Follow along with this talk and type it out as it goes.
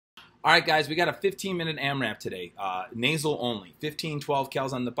All right, guys, we got a 15-minute AMRAP today, nasal only. 15, 12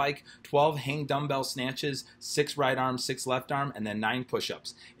 cals on the bike, 12 hang dumbbell snatches, 6 right arm, 6 left arm, and then 9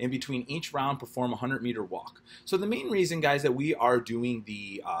 push-ups. In between each round, perform a 100-meter walk. So the main reason, guys, that we are doing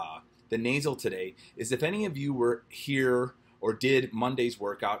the nasal today is if any of you were here or did Monday's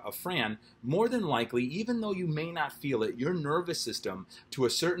workout of Fran, more than likely, even though you may not feel it, your nervous system, to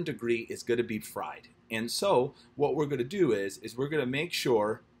a certain degree, is going to be fried. And so what we're going to do is we're going to make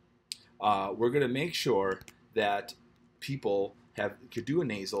sure that people could do a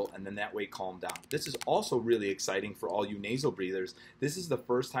nasal and then that way calm down. This is also really exciting for all you nasal breathers. This is the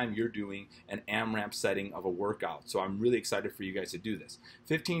first time you're doing an AMRAP setting of a workout. So I'm really excited for you guys to do this.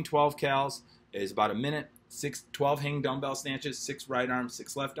 15, 12 cals is about a minute. 12 hang dumbbell snatches, 6 right arm,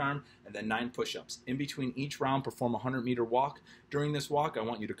 6 left arm, and then 9 push-ups. In between each round, perform a 100-meter walk. During this walk, I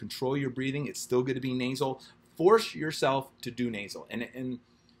want you to control your breathing. It's still going to be nasal. Force yourself to do nasal.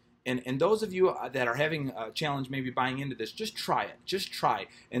 And those of you that are having a challenge maybe buying into this, just try it. Just try.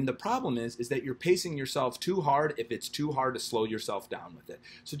 And the problem is that you're pacing yourself too hard if it's too hard to slow yourself down with it.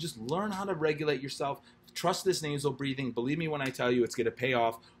 So just learn how to regulate yourself. Trust this nasal breathing. Believe me when I tell you it's going to pay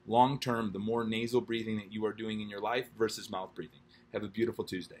off long term the more nasal breathing that you are doing in your life versus mouth breathing. Have a beautiful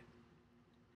Tuesday.